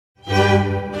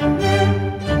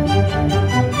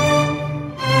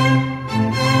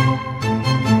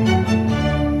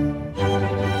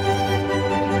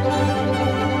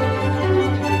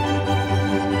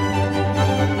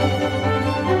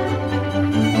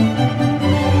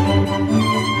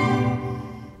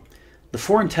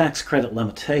foreign tax credit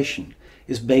limitation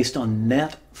is based on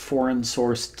net foreign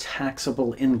source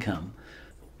taxable income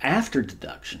after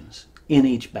deductions in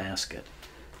each basket.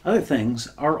 Other things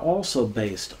are also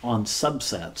based on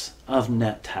subsets of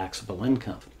net taxable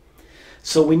income.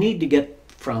 So we need to get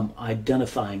from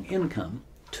identifying income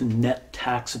to net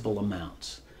taxable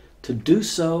amounts. To do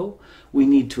so, we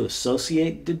need to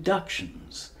associate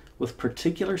deductions with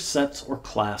particular sets or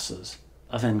classes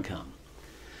of income.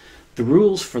 The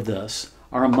rules for this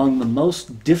are among the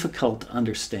most difficult to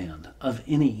understand of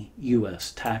any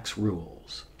U.S. tax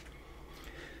rules.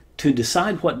 To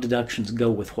decide what deductions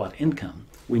go with what income,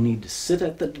 we need to sit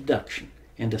at the deduction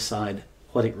and decide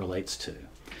what it relates to.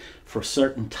 For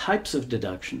certain types of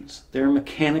deductions, there are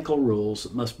mechanical rules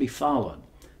that must be followed.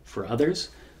 For others,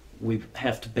 we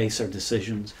have to base our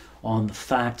decisions on the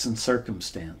facts and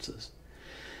circumstances.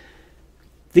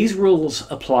 These rules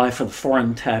apply for the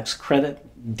foreign tax credit,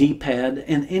 DPAD,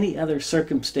 and any other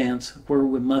circumstance where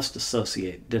we must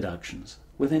associate deductions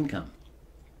with income.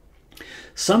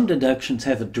 Some deductions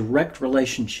have a direct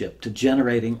relationship to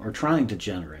generating or trying to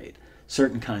generate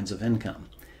certain kinds of income.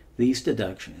 These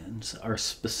deductions are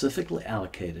specifically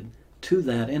allocated to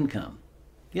that income.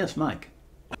 Yes, Mike?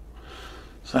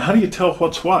 So how do you tell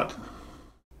what's what?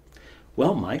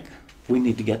 Well, Mike, we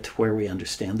need to get to where we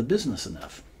understand the business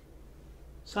enough.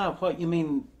 So what, you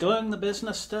mean doing the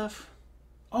business stuff?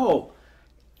 Oh,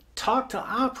 talk to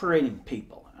operating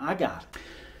people. I got it.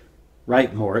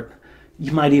 Right, Mort.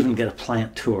 You might even get a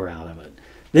plant tour out of it.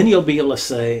 Then you'll be able to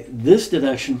say, this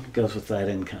deduction goes with that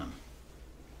income.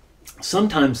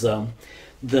 Sometimes, though,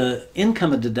 the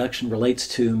income a deduction relates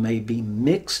to may be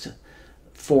mixed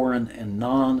foreign and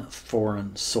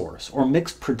non-foreign source, or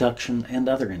mixed production and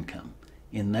other income.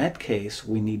 In that case,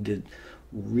 we need to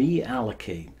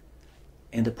reallocate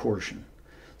and apportion.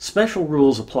 Special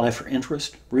rules apply for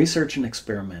interest, research and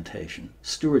experimentation,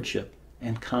 stewardship,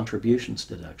 and contributions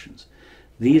deductions.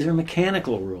 These are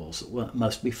mechanical rules that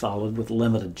must be followed with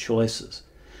limited choices.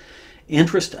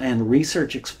 Interest and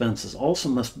research expenses also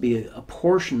must be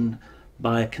apportioned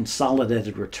by a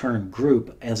consolidated return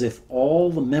group as if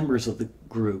all the members of the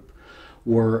group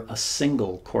were a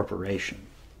single corporation.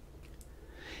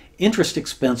 Interest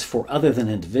expense for other than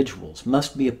individuals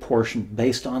must be apportioned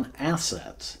based on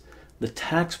assets. The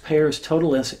taxpayer's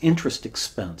total interest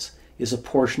expense is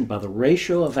apportioned by the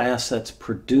ratio of assets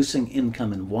producing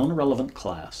income in one relevant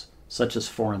class, such as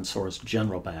foreign source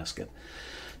general basket,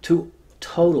 to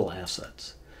total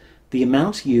assets. The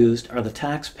amounts used are the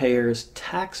taxpayer's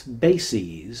tax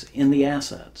bases in the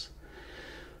assets.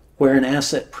 Where an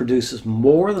asset produces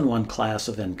more than one class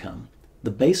of income,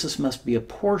 the basis must be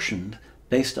apportioned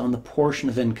based on the portion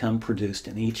of income produced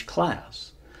in each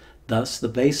class. Thus, the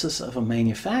basis of a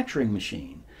manufacturing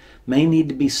machine may need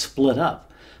to be split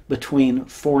up between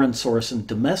foreign source and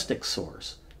domestic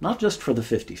source, not just for the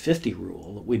 50-50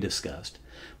 rule that we discussed,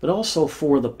 but also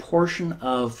for the portion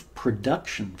of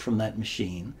production from that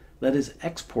machine that is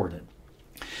exported.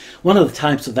 One of the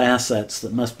types of assets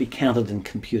that must be counted in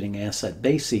computing asset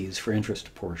bases for interest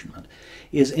apportionment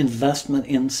is investment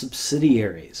in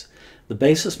subsidiaries. The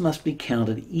basis must be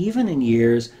counted even in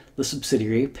years the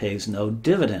subsidiary pays no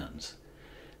dividends.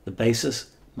 The basis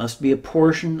must be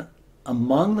apportioned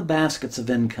among the baskets of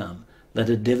income that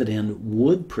a dividend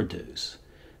would produce.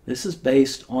 This is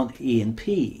based on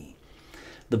E&P.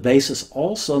 The basis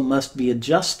also must be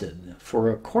adjusted for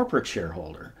a corporate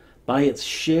shareholder by its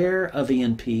share of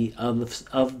E&P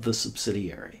of the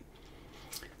subsidiary.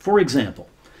 For example,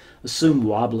 assume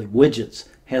Wobbly Widgets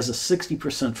has a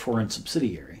 60% foreign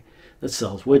subsidiary that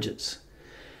sells widgets.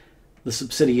 The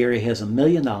subsidiary has $1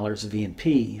 million of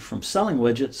E&P from selling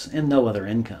widgets and no other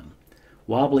income.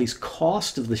 Wobbly's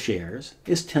cost of the shares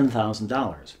is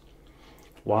 $10,000.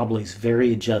 Wobbly's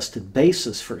very adjusted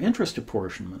basis for interest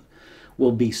apportionment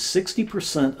will be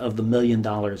 60% of the $1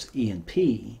 million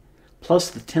E&P plus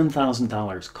the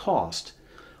 $10,000 cost,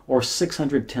 or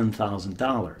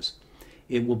 $610,000.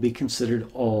 It will be considered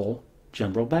all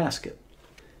general basket.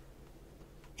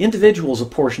 Individuals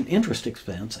apportion interest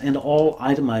expense and all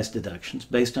itemized deductions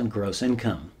based on gross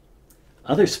income.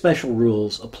 Other special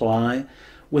rules apply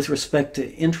with respect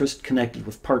to interest connected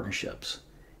with partnerships.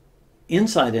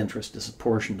 Inside interest is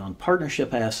apportioned on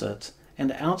partnership assets,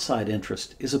 and outside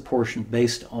interest is apportioned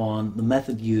based on the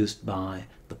method used by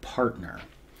the partner.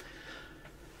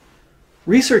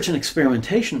 Research and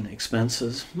experimentation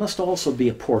expenses must also be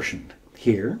apportioned.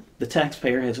 Here, the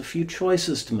taxpayer has a few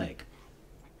choices to make.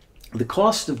 The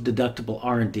costs of deductible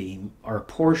R&D are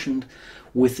apportioned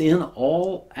within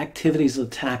all activities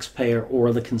of the taxpayer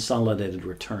or the consolidated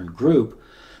return group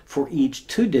for each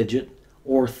 2-digit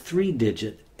or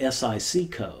 3-digit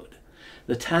SIC code.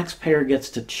 The taxpayer gets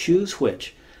to choose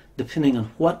which, depending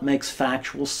on what makes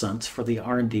factual sense for the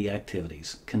R&D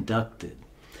activities conducted.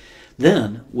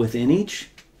 Then, within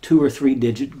each 2 or 3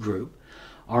 digit group,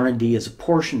 R&D is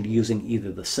apportioned using either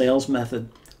the sales method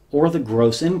or the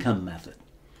gross income method.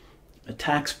 A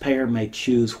taxpayer may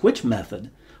choose which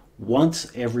method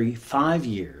once every 5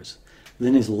 years,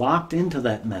 then is locked into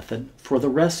that method for the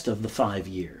rest of the 5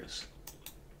 years.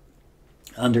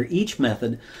 Under each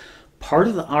method, part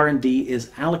of the R&D is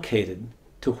allocated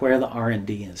to where the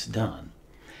R&D is done,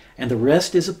 and the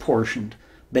rest is apportioned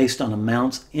based on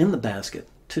amounts in the basket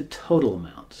to total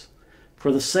amounts.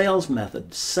 For the sales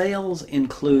method, sales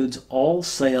includes all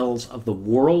sales of the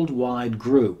worldwide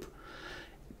group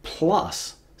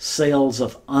plus sales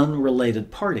of unrelated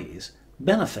parties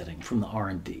benefiting from the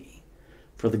R&D.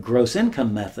 For the gross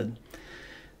income method,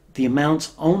 the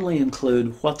amounts only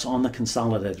include what's on the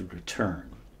consolidated return.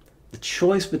 The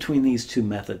choice between these two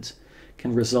methods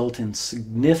can result in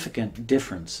significant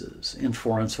differences in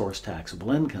foreign source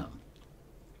taxable income.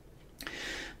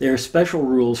 There are special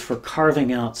rules for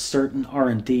carving out certain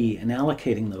R&D and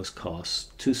allocating those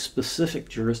costs to specific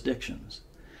jurisdictions.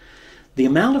 The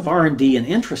amount of R&D and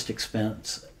interest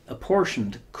expense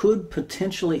apportioned could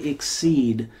potentially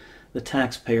exceed the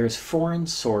taxpayer's foreign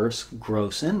source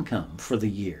gross income for the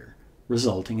year,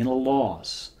 resulting in a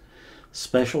loss.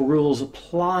 Special rules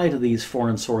apply to these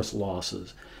foreign source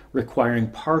losses, requiring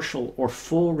partial or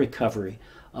full recovery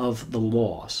of the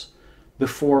loss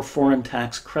before foreign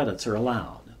tax credits are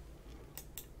allowed.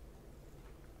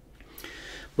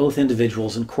 Both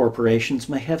individuals and corporations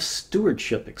may have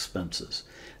stewardship expenses.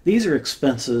 These are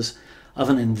expenses of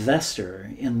an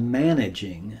investor in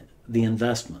managing the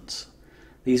investments.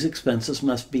 These expenses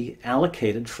must be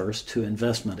allocated first to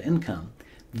investment income,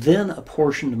 then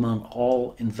apportioned among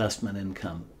all investment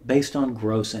income based on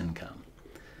gross income.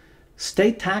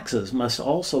 State taxes must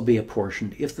also be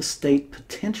apportioned if the state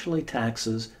potentially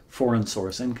taxes foreign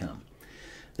source income.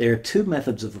 There are 2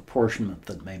 methods of apportionment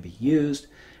that may be used,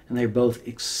 and they're both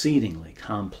exceedingly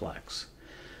complex.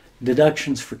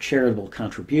 Deductions for charitable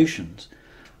contributions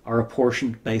are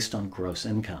apportioned based on gross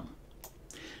income.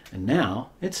 And now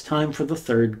it's time for the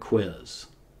 3rd quiz.